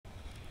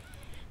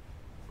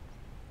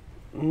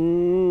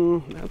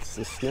That's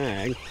the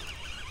snag.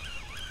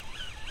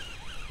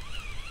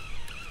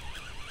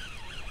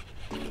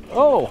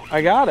 Oh,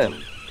 I got him.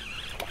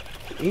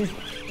 He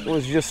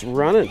was just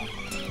running.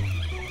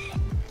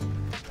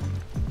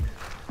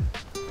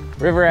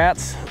 River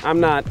rats, I'm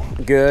not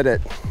good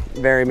at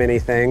very many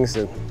things,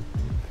 and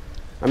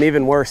I'm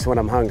even worse when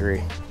I'm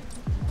hungry.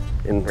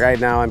 And right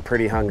now I'm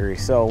pretty hungry.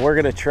 So we're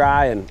gonna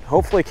try and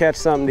hopefully catch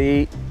something to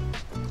eat.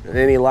 And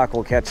any luck,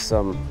 we'll catch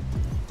one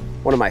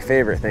of my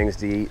favorite things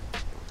to eat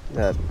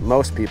that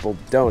most people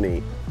don't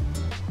eat.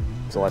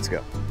 So let's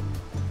go.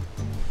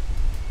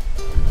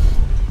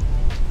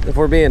 If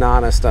we're being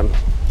honest, I'm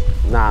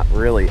not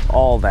really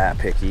all that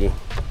picky.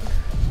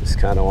 Just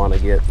kind of want to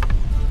get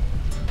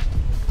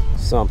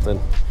something.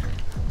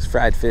 This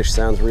fried fish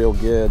sounds real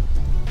good.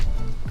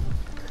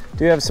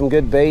 Do have some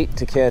good bait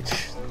to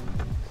catch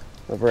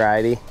a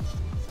variety.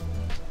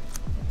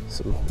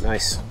 Some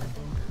nice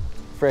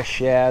fresh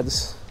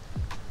shads.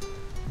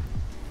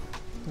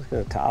 I'm just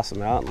gonna toss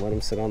them out and let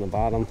them sit on the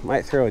bottom.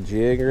 Might throw a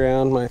jig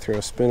around, might throw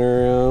a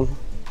spinner around.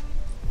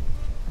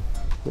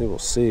 We will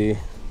see.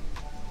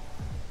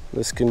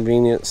 This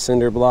convenient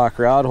cinder block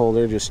rod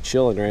holder just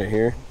chilling right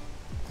here.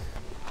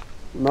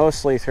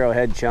 Mostly throw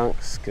head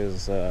chunks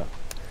because I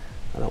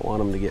don't want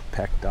them to get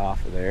pecked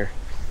off of there.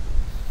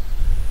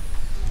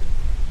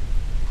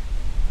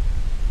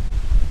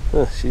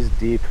 She's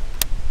deep.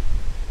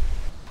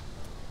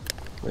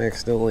 I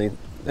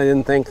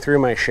didn't think through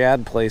my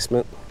shad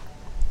placement.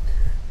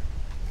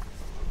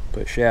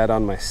 Put shad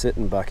on my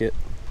sitting bucket.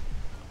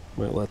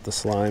 Might let the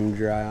slime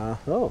dry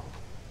off. Oh.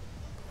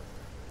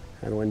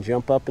 Had one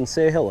jump up and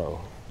say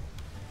hello.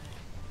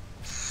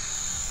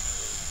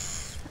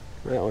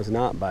 That was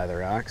not by the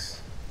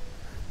rocks.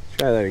 Let's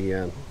try that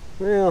again.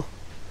 Well,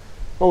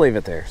 we'll leave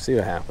it there, see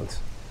what happens.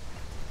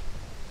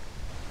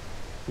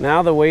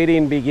 Now the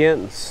waiting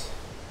begins.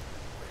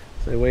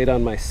 So I wait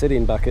on my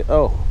sitting bucket.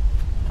 Oh,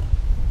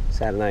 just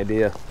had an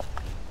idea.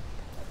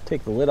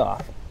 Take the lid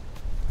off.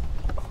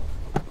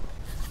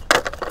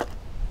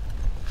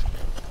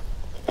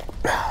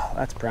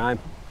 That's prime.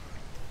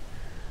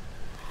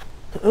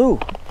 Ooh,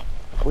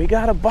 we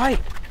got a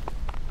bite.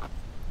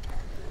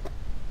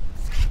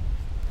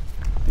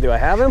 Do I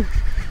have him?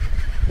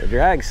 The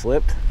drag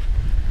slipped.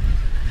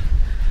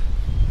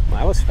 Well,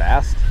 that was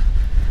fast.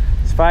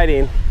 It's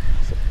fighting.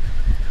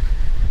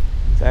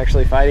 It's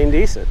actually fighting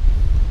decent.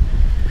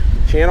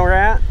 Channel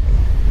rat.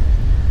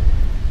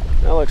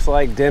 That looks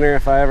like dinner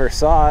if I ever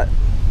saw it.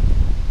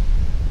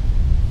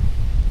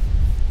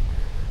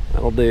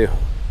 That'll do.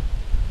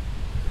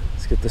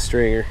 Let's get the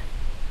stringer.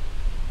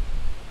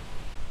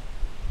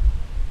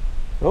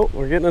 Oh,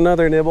 we're getting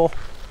another nibble.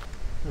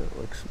 That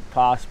looks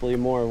possibly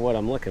more of what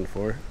I'm looking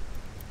for.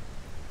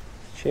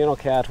 Channel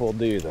cat will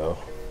do though.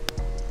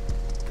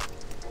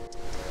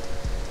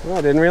 Well,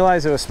 I didn't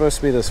realize it was supposed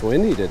to be this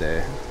windy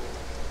today.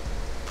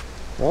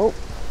 Oh.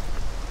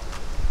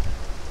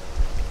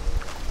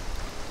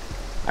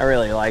 I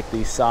really like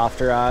these soft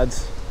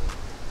rods.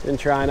 Been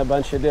trying a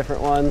bunch of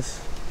different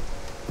ones,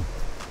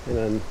 and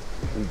I'm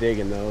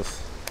digging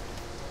those.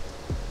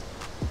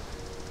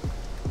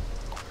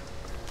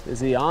 Is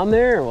he on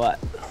there or what?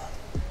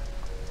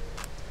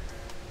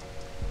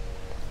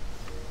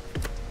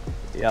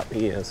 Yep,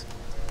 he is.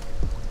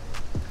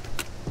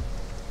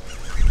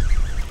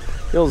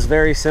 Feels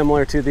very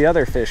similar to the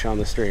other fish on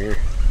the stringer.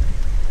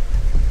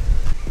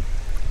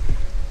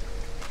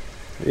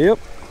 Yep.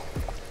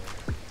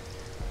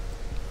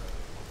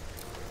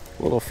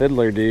 Little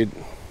fiddler dude.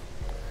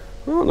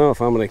 I don't know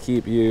if I'm gonna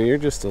keep you. You're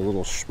just a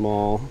little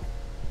small.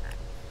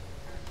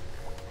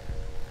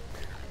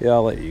 Yeah,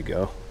 I'll let you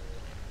go.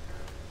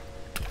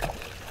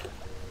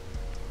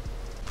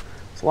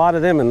 There's a lot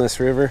of them in this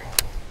river.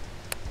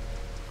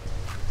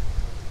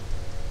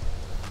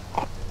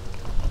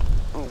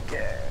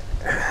 Okay.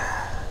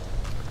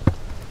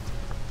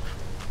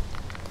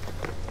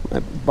 My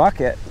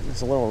bucket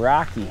is a little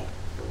rocky,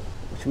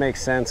 which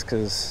makes sense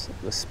because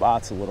the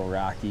spot's a little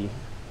rocky.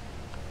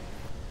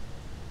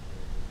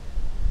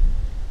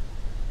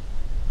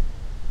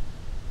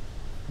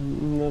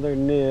 Another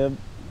nib.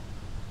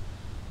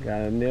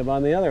 Got a nib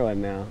on the other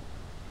one now.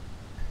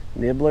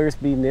 Nibblers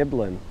be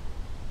nibbling.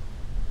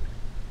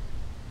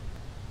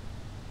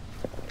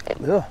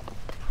 Ugh,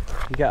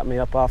 he got me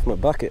up off my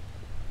bucket.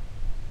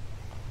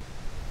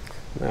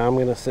 Now I'm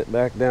gonna sit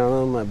back down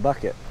on my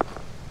bucket.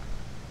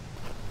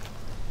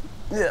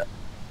 Yeah.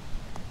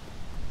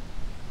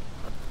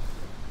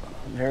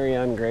 Very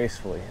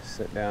ungracefully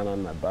sit down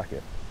on my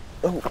bucket.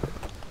 Oh,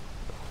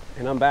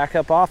 and I'm back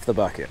up off the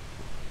bucket.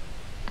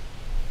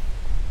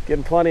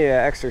 Getting plenty of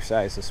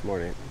exercise this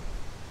morning.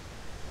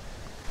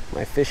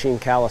 My fishing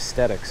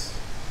calisthenics.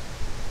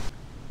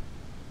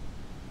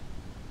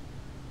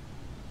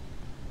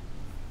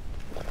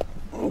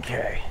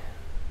 Okay.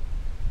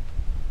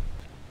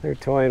 They're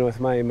toying with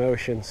my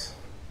emotions.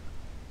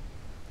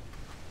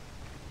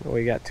 Oh,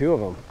 we got two of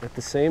them at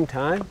the same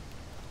time.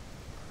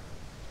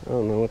 I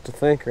don't know what to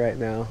think right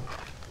now.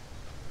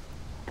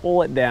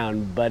 Pull it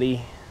down,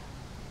 buddy.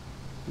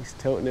 He's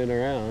toting it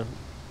around.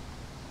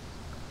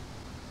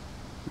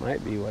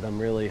 Might be what I'm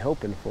really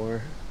hoping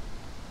for.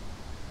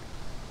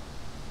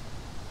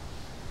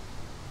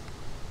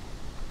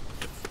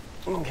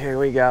 Okay,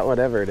 we got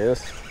whatever it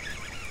is.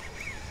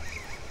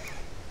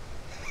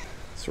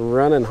 It's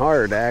running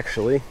hard,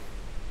 actually.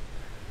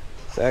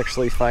 It's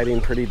actually fighting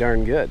pretty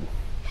darn good.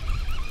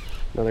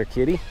 Another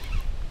kitty.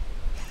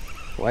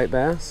 White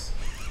bass.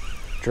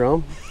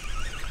 Drum.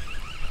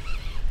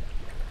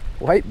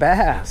 White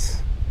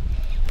bass.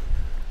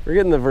 We're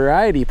getting the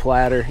variety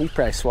platter. He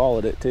probably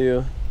swallowed it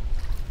too.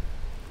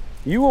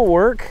 You will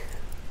work.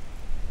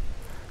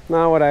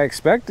 Not what I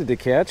expected to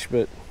catch,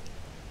 but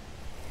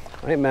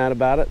I ain't mad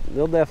about it.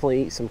 They'll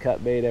definitely eat some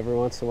cut bait every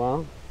once in a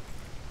while.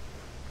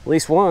 At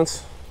least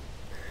once.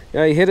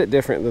 Yeah, he hit it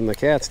different than the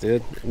cats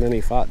did, and then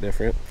he fought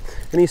different.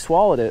 And he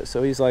swallowed it,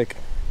 so he's like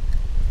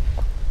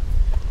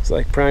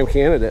prime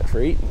candidate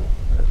for eating.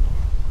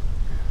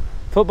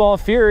 Football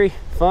Fury,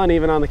 fun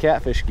even on the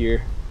catfish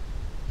gear.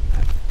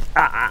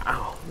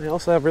 Ow. They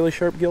also have really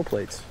sharp gill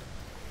plates.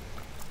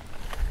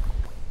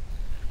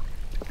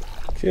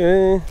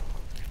 Okay,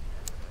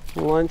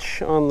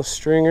 lunch on the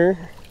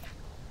stringer.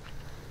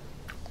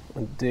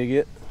 I'll dig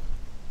it.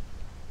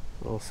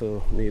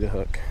 Also need a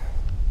hook.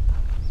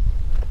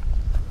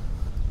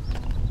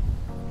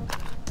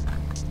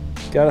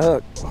 Got a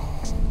hook.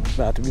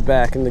 About to be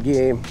back in the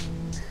game.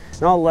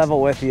 And I'll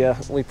level with you.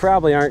 We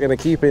probably aren't going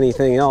to keep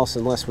anything else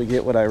unless we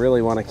get what I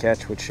really want to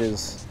catch, which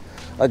is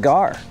a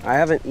gar. I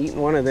haven't eaten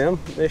one of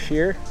them this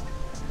year,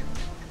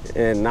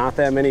 and not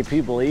that many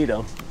people eat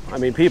them. I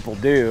mean, people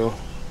do.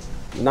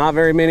 Not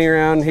very many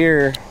around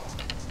here.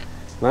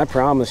 And I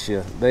promise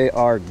you, they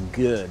are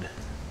good.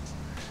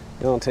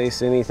 They don't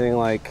taste anything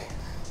like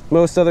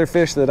most other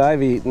fish that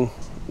I've eaten.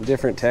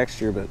 Different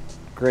texture, but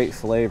great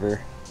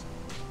flavor.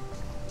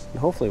 And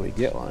hopefully we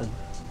get one.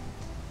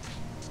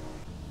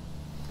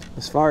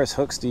 As far as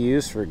hooks to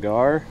use for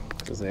gar,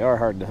 because they are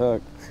hard to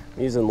hook,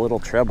 I'm using little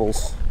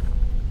trebles.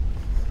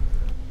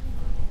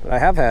 But I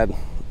have had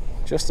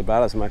just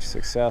about as much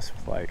success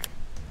with like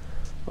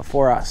a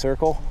 4/0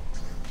 circle.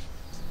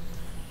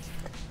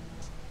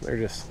 They're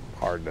just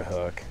hard to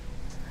hook.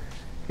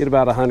 Get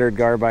about 100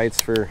 gar bites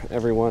for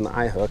every one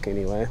I hook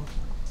anyway.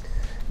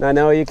 And I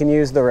know you can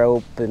use the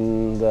rope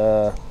and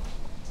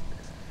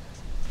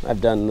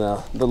I've done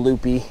the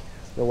loopy,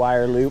 the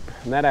wire loop,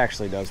 and that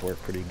actually does work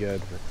pretty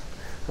good. But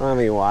I don't have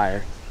any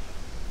wire.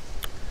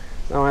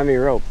 I don't have any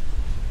rope.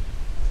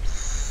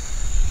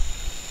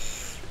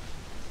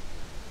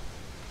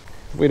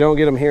 If we don't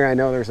get them here, I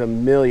know there's a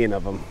million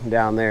of them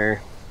down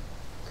there.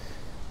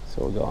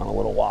 So we'll go on a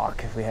little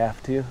walk if we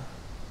have to.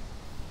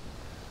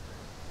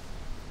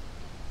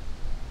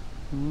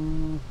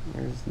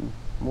 There's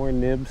more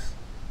nibs.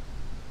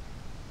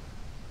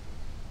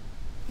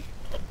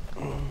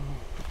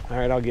 All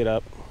right, I'll get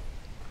up.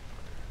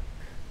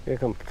 I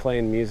think I'm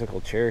playing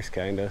musical chairs,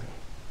 kinda.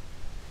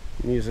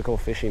 Musical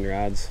fishing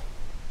rods.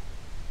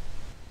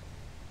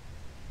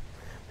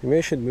 Maybe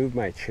I should move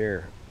my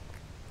chair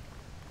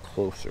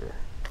closer.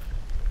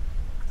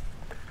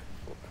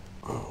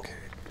 Okay.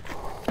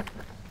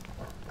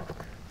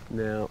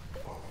 Now,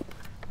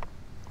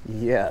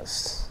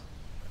 yes.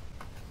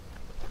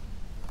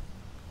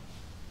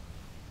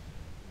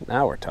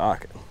 Now we're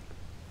talking.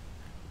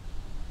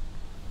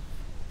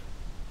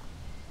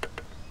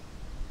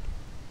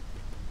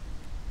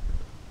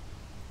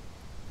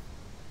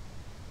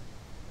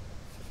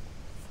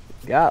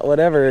 Got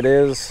whatever it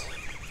is.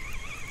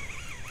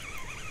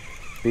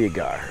 Be a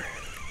gar.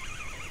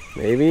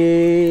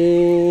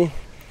 Maybe.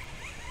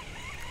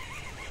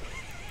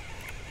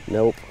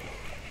 Nope.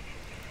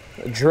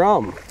 A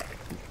drum.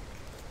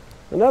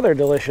 Another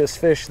delicious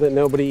fish that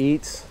nobody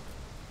eats.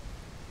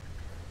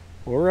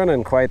 We're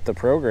running quite the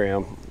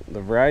program,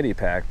 the variety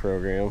pack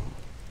program.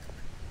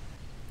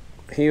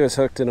 He was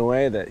hooked in a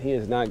way that he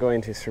is not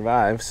going to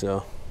survive,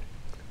 so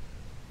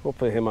we'll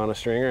put him on a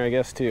stringer, I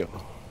guess, too.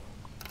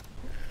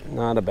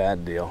 Not a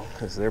bad deal,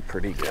 because they're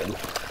pretty good.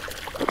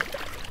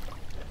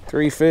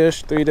 3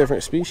 fish, 3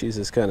 different species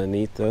is kind of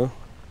neat, though.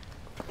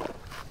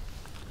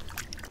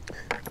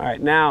 All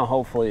right, now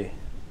hopefully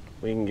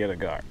we can get a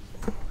gar.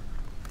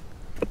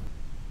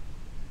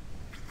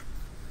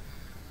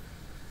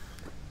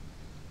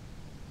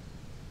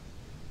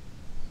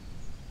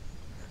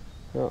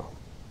 Oh,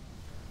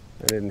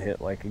 I didn't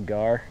hit like a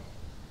gar.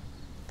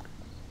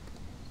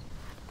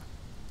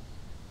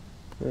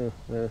 Oh,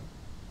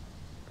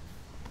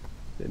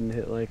 didn't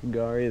hit like a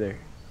gar either.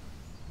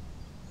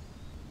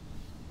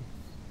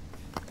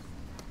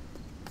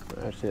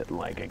 That's hitting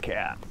like a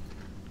cat.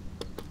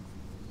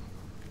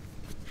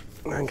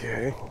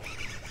 Okay.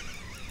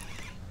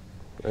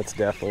 That's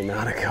definitely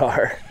not a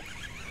gar.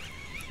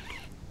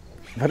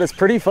 But it's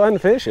pretty fun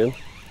fishing.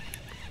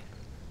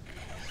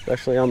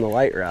 Especially on the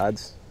light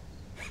rods.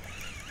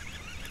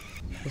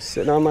 Just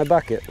sitting on my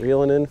bucket,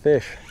 reeling in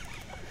fish.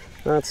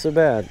 Not so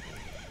bad.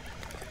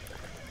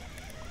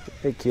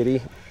 Hey,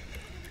 kitty.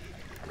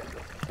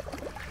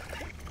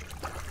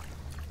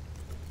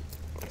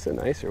 It's a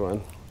nicer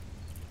one.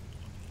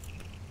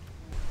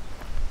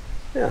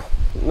 Yeah,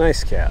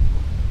 nice cat.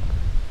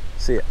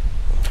 See ya.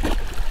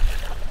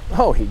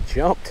 Oh, he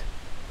jumped.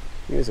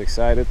 He was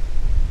excited.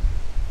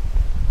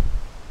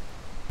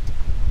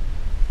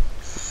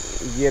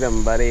 Get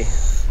him, buddy.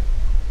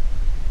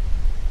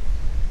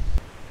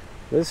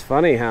 It's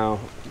funny how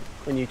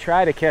when you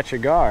try to catch a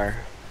gar,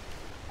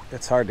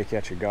 it's hard to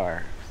catch a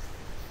gar.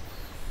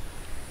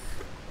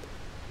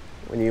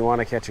 When you want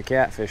to catch a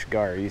catfish,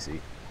 gar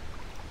easy.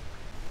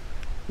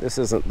 This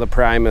isn't the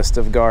primest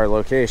of gar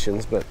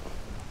locations, but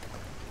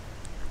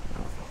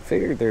I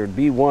figured there would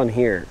be one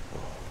here.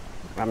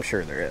 I'm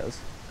sure there is.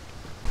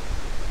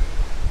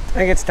 I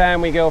think it's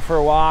time we go for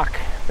a walk.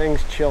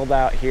 Things chilled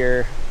out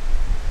here.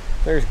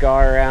 If there's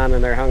gar around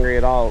and they're hungry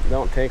at all, it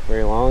don't take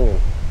very long.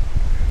 And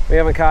we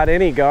haven't caught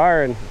any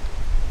gar, and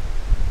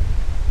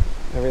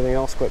everything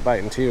else quit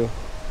biting too.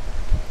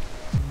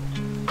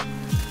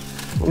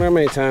 I wonder how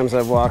many times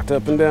I've walked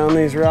up and down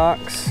these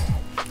rocks.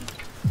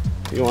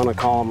 If you want to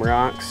call them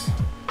rocks.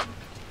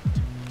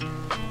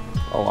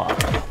 A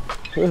lot.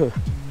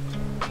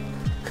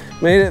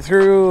 Made it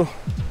through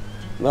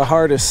the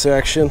hardest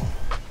section.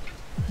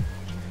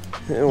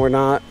 And we're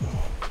not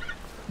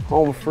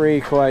home free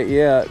quite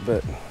yet,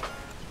 but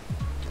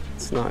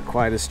it's not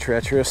quite as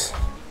treacherous.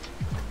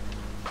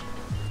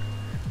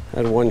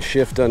 Had one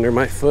shift under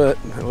my foot.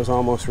 That was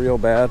almost real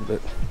bad,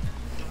 but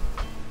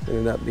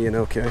ended up being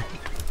okay.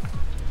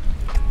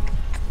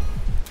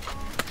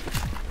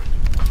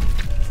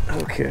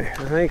 Okay,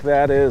 I think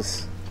that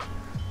is,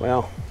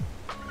 well,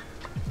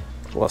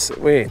 we'll see.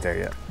 We ain't there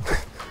yet.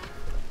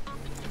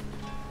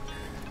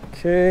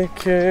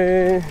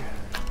 Okay.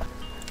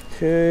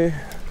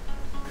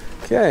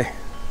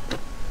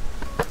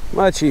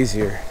 Much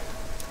easier.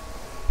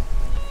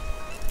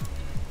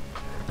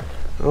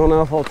 I don't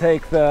know if I'll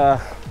take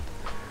the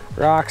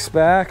rocks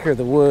back or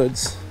the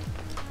woods.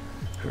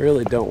 I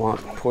really don't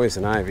want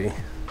poison ivy.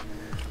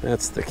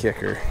 That's the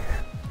kicker.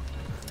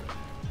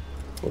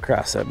 We'll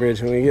cross that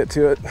bridge when we get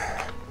to it.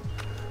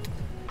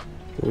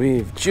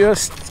 We've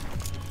just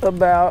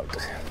about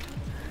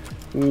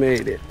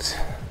made it.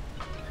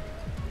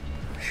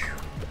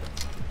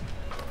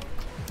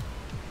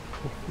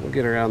 We'll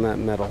get around that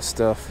metal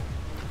stuff.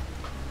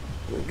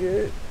 We're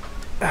good.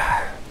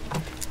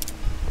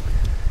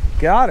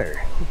 Got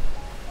her.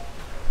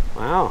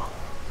 Wow.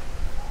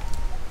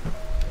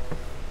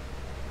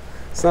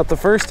 It's not the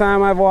first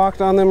time I've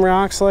walked on them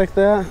rocks like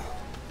that.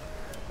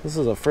 This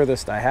is the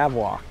furthest I have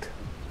walked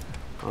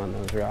on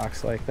those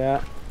rocks like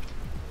that.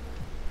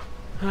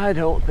 I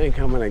don't think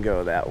I'm gonna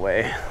go that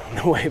way on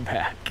the way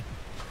back.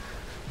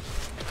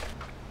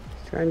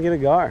 Try and get a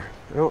gar.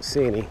 I don't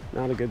see any,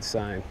 not a good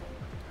sign.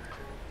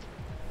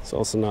 It's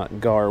also not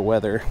gar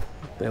weather.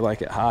 They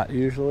like it hot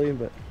usually,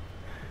 but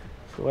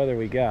it's the weather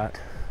we got.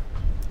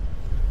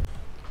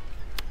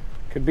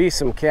 Could be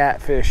some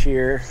catfish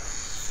here,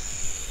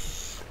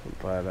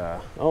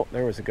 but oh,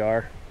 there was a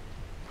gar.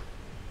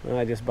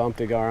 I just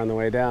bumped a gar on the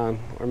way down,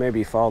 or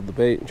maybe he followed the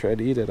bait and tried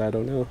to eat it, I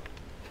don't know.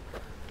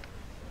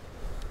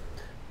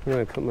 Where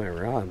do I put my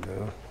rod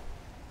though?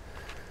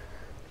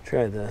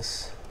 Try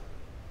this.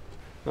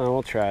 Oh,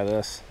 we'll try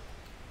this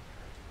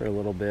for a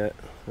little bit.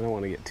 I don't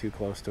want to get too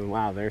close to them.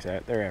 Wow, they're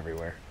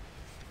everywhere.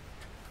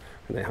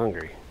 Are they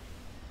hungry?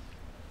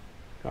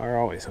 Gar are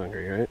always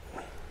hungry, right?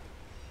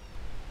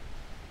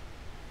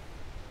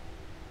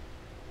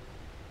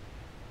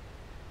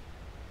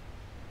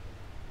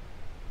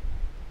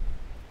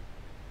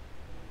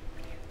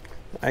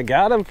 I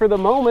got him for the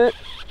moment.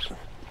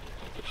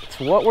 It's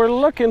what we're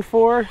looking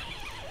for.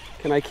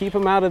 Can I keep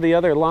him out of the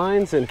other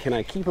lines, and can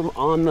I keep him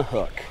on the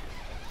hook?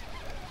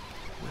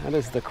 That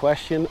is the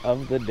question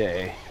of the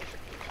day.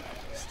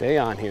 Stay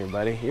on here,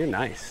 buddy. You're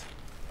nice.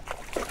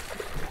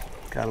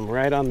 Got him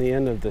right on the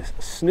end of the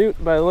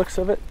snoot by the looks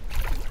of it.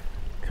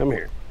 Come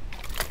here.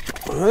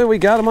 Well, we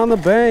got him on the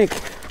bank.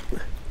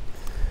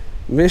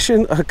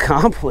 Mission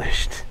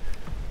accomplished.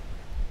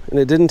 And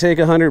it didn't take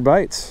 100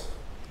 bites.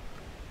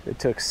 It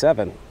took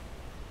 7.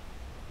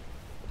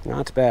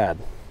 Not bad.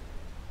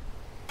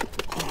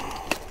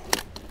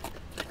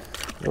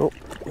 Nope.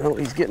 No,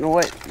 he's getting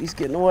away. He's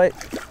getting away.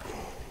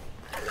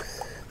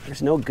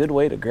 There's no good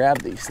way to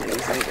grab these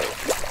things either.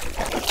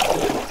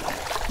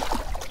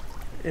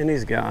 And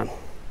he's gone.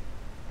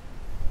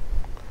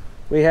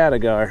 We had a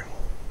gar.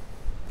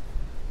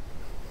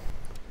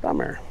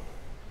 Bummer.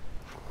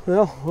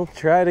 Well, we'll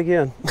try it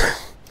again.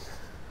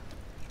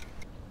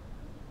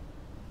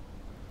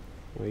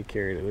 He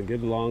carried it a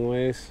good long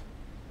ways.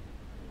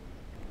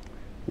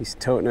 He's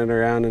toting it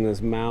around in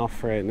his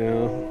mouth right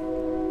now.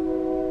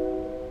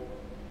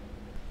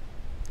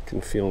 Can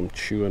feel him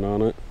chewing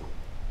on it.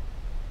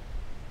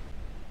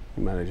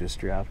 He might have just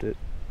dropped it.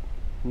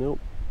 Nope.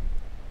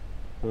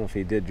 I don't know if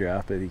he did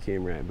drop it, he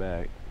came right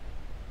back.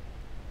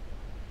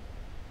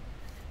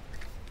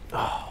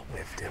 Oh,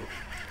 whiffed him.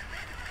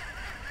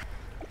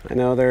 I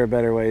know there are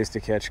better ways to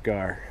catch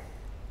gar.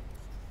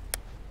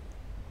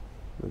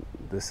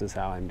 This is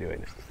how I'm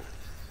doing it.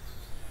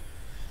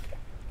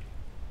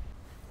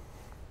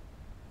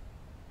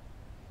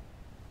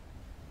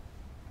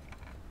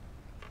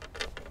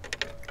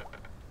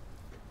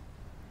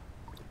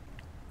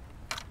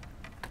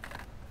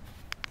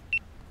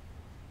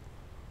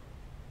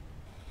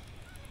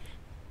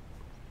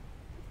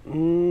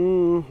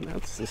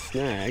 That's the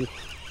snag.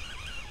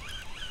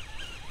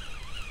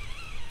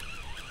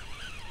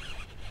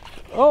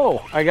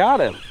 Oh, I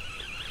got him.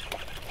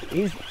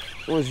 He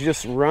was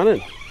just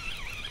running.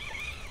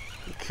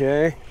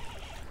 Okay.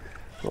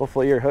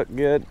 Hopefully you're hooked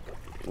good.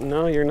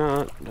 No, you're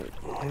not. But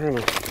we're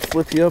gonna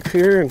flip you up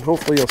here and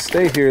hopefully you'll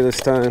stay here this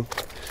time.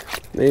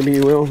 Maybe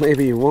you will,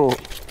 maybe you won't.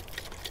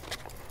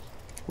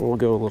 We'll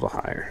go a little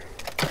higher.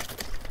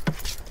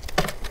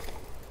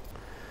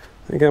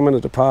 I think I'm gonna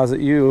deposit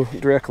you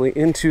directly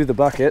into the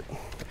bucket.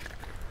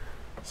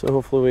 So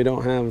hopefully we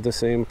don't have the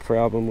same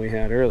problem we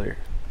had earlier.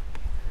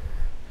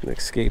 An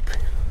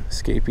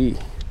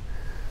escapee.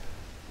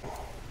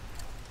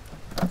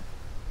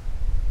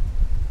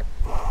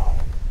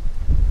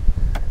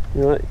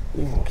 You know what?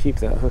 You can keep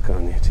that hook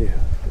on you too.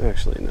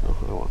 Actually, no,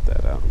 I want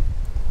that out.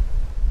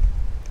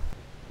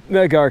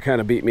 That gar kind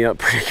of beat me up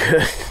pretty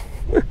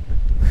good.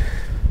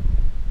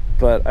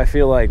 But I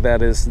feel like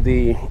that is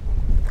the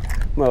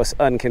most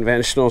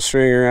unconventional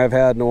stringer I've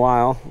had in a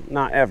while.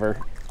 Not ever,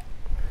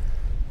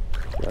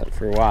 but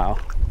for a while.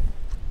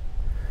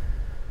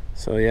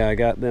 So yeah, I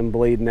got them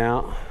bleeding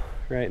out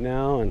right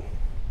now, and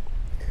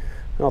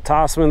I'll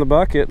toss them in the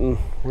bucket and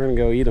we're gonna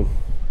go eat them.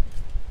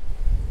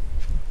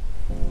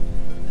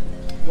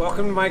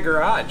 Welcome to my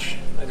garage.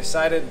 I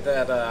decided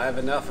that I have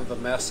enough of a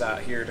mess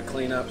out here to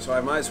clean up, so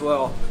I might as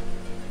well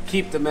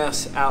keep the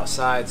mess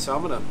outside. So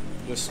I'm gonna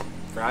just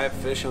fry up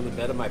fish on the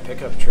bed of my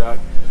pickup truck.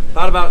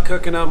 Thought about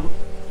cooking them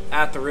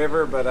at the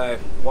river, but I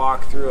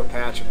walked through a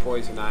patch of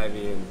poison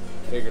ivy and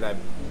figured I'd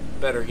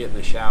better get in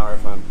the shower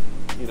if I'm,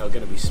 you know,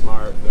 gonna be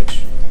smart,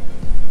 which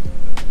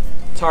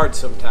it's hard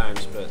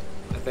sometimes, but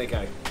I think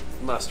I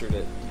mustered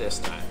it this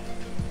time.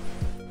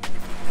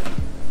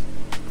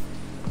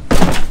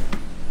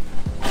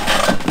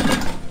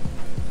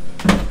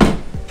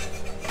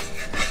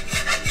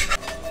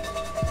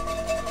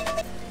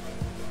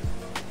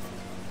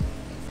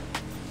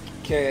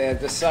 Okay, I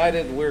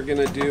decided we're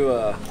gonna do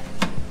a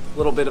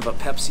little bit of a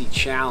Pepsi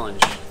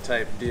challenge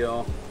type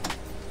deal.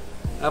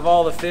 I have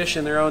all the fish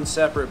in their own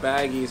separate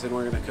baggies and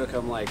we're gonna cook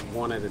them like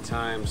one at a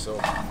time. So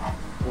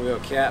we'll go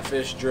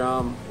catfish,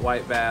 drum,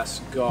 white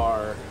bass,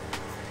 gar,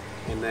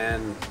 and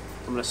then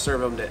I'm gonna serve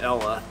them to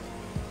Ella.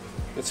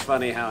 It's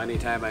funny how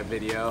anytime I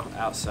video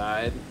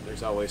outside,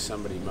 there's always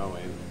somebody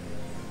mowing.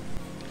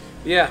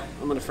 Yeah,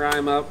 I'm gonna fry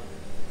them up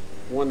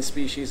one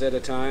species at a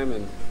time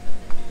and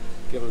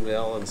give them to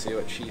Ella and see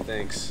what she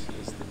thinks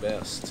is the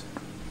best.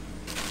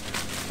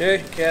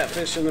 Okay,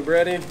 catfish in the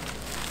breading.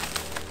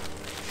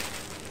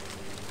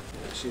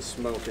 She's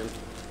smoking.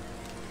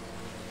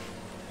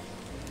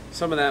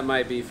 Some of that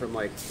might be from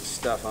like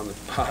stuff on the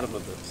bottom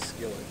of the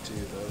skillet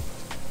too though.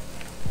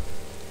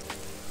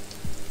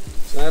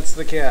 So that's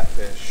the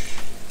catfish.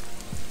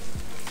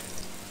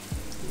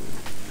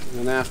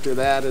 And after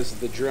that is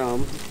the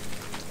drum.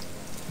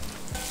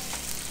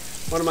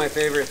 One of my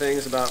favorite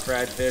things about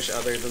fried fish,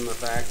 other than the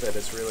fact that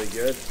it's really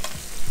good,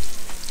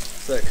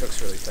 is that it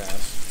cooks really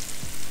fast.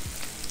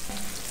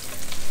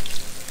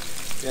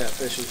 Yeah,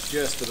 fish is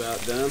just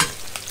about done.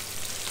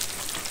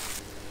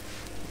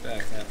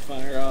 Back that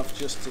fire off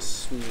just a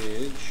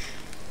smidge.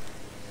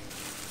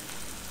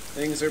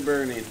 Things are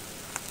burning.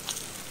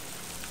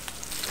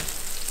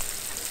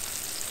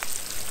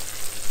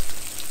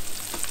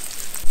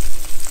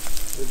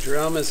 The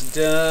drum is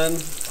done.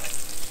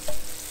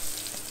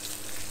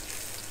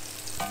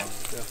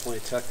 Definitely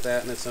tuck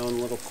that in its own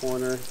little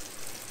corner.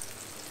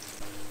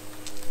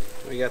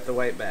 We got the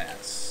white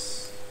bass.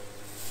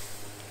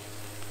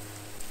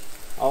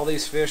 All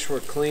these fish were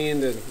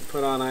cleaned and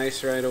put on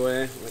ice right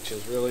away, which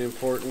is really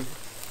important.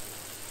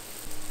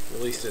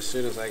 At least as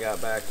soon as I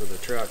got back to the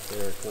truck, they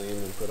were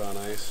cleaned and put on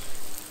ice.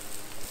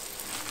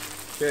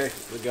 Okay,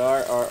 the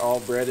gar are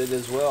all breaded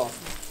as well.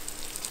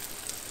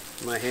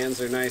 My hands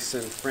are nice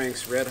and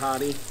Frank's Red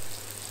Hottie.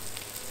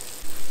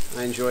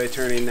 I enjoy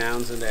turning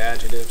nouns into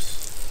adjectives.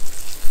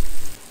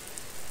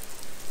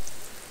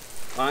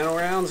 Final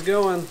round's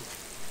going.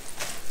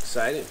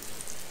 Exciting.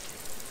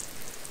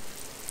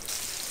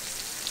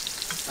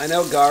 I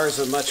know gar is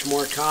a much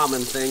more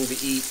common thing to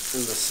eat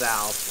in the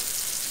South.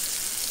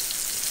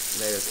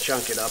 They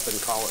chunk it up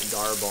and call it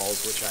gar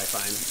balls, which I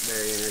find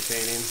very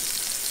entertaining.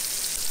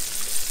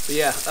 But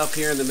yeah, up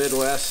here in the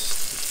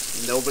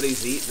Midwest,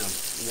 nobody's eating them.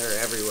 They're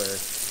everywhere.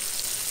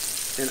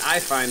 And I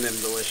find them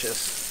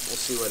delicious. We'll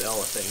see what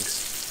Ella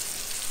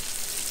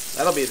thinks.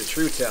 That'll be the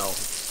true tell.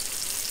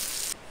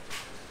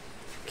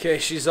 Okay,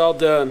 she's all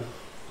done.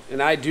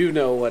 And I do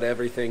know what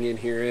everything in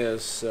here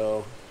is,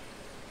 so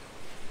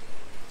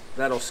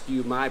that'll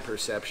skew my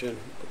perception,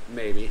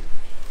 maybe.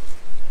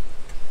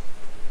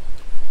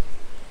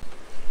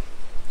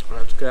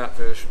 That's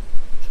catfish.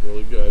 It's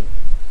really good.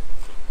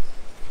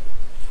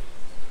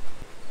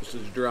 This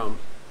is drum.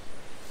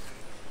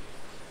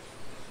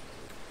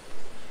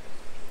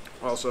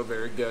 Also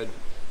very good.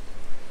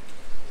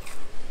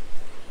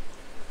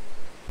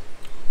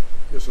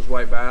 This is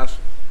white bass.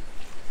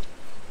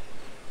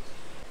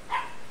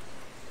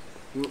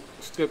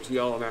 Skip's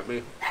yelling at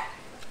me.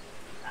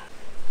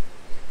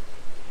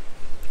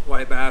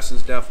 White bass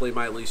is definitely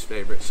my least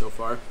favorite so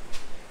far.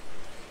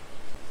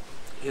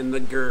 in the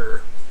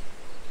gur.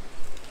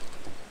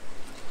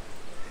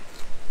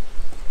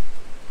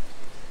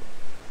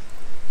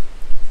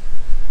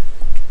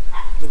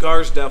 The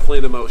gar is definitely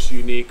the most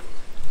unique.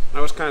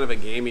 That was kind of a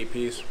gamey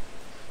piece.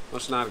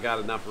 Must not have got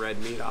enough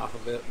red meat off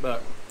of it,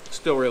 but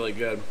still really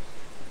good.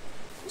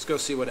 Let's go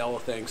see what Ella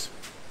thinks.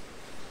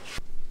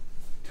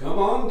 Come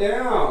on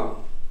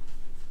down.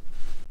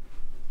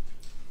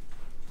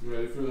 You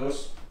ready for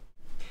this?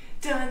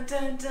 Dun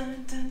dun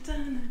dun dun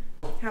dun.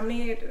 How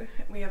many?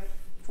 We have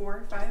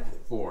 4, 5?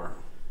 4.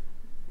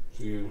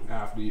 So you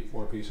have to eat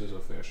 4 pieces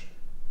of fish.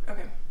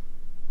 Okay.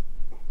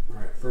 All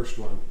right, first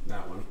one,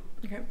 that one.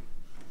 Okay.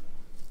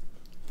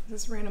 Is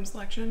this random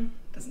selection?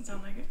 Doesn't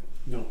sound like it.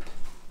 Nope.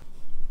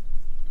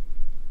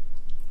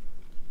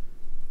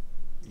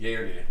 Yay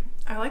or nay?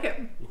 I like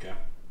it. Okay.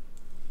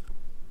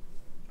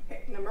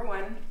 Okay, number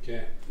 1.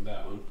 Okay,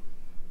 that one.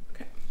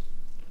 Okay.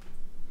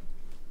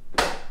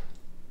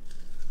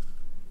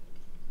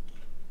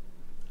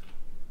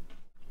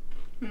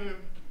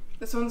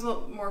 This one's a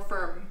little more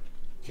firm.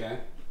 Okay.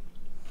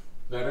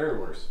 Better or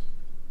worse?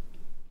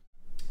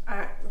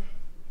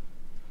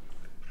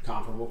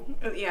 Comparable?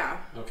 Yeah.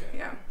 Okay.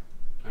 Yeah.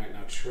 All right,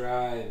 now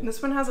try.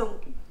 This one has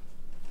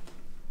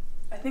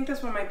I think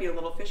this one might be a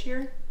little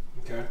fishier.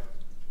 Okay.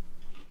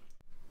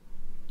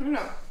 I don't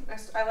know.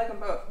 I like them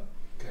both.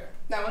 Okay.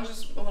 That one's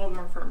just a little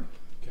more firm.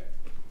 Okay.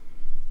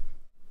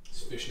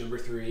 It's fish number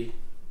 3.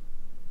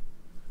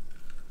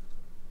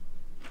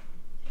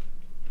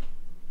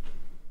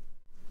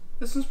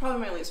 This one's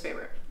probably my least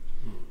favorite.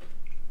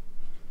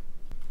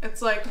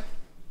 It's like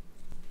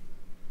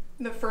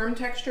the firm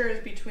texture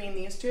is between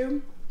these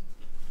two,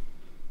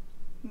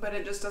 but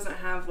it just doesn't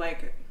have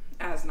like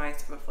as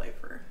nice of a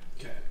flavor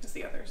as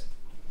the others.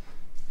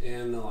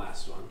 And the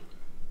last one.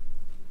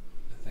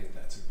 I think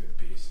that's a good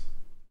piece.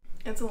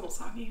 It's a little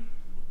soggy.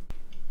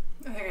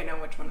 I think I know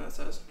which one this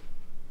is.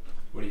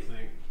 What do you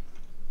think?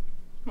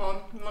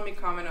 Well, let me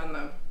comment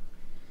on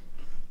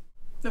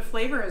the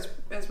flavor is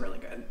really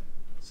good.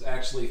 This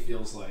actually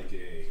feels like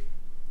a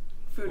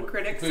food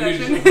critic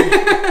session.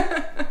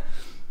 I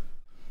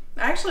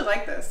actually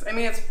like this. I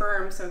mean, it's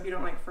firm, so if you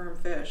don't like firm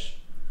fish.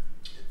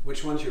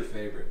 Which one's your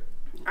favorite?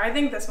 I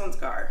think this one's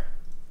gar.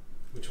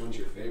 Which one's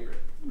your favorite?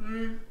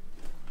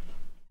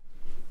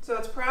 So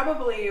it's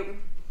probably,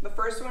 the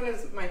first one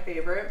is my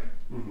favorite.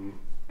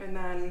 And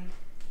then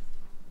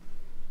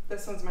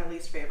this one's my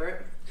least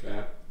favorite.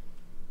 Okay.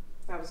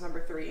 That was number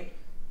 3.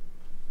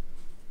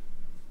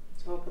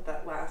 So we'll put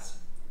that last.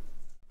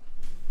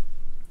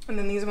 And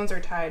then these ones are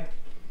tied.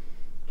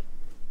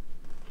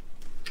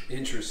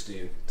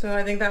 Interesting. So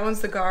I think that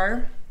one's the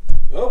gar.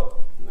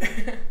 Oh.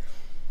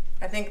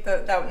 I think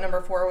that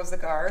number 4 was the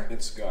gar.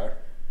 It's gar.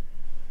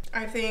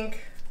 I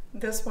think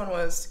this one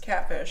was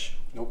catfish.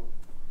 Nope.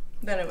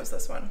 Then it was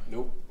this one.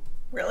 Nope.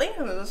 Really?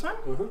 It was this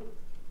one?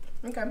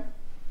 Okay.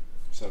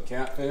 So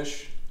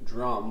catfish,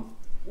 drum,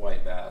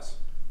 white bass,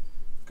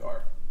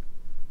 gar.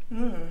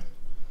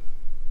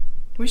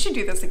 We should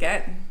do this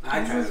again.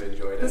 I kind of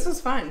enjoyed it. This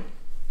was fun.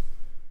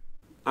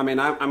 I mean,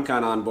 I'm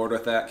kind of on board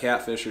with that.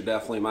 Catfish are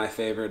definitely my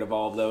favorite of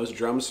all of those.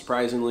 Drum's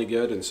surprisingly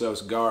good, and so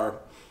is gar.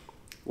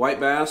 White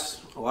bass,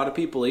 a lot of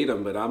people eat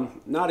them, but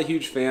I'm not a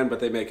huge fan, but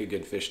they make a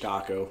good fish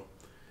taco.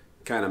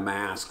 Kind of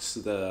masks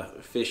the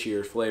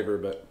fishier flavor,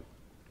 but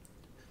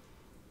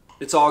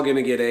it's all going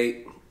to get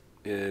ate,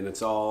 and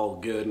it's all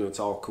good, and it's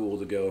all cool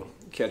to go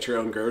catch your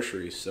own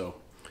groceries. So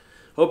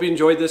hope you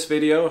enjoyed this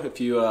video. If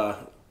you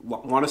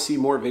want to see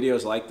more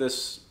videos like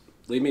this,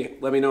 let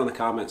me know in the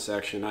comment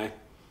section.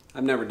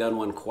 I've never done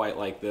one quite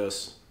like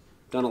this.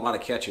 Done a lot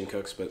of catch and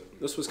cooks,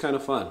 but this was kind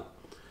of fun.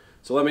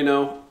 So let me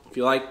know if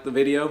you like the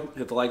video.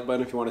 Hit the like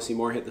button. If you want to see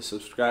more, hit the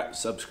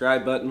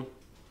subscribe button.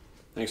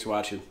 Thanks for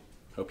watching.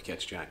 Hope you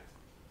catch a giant.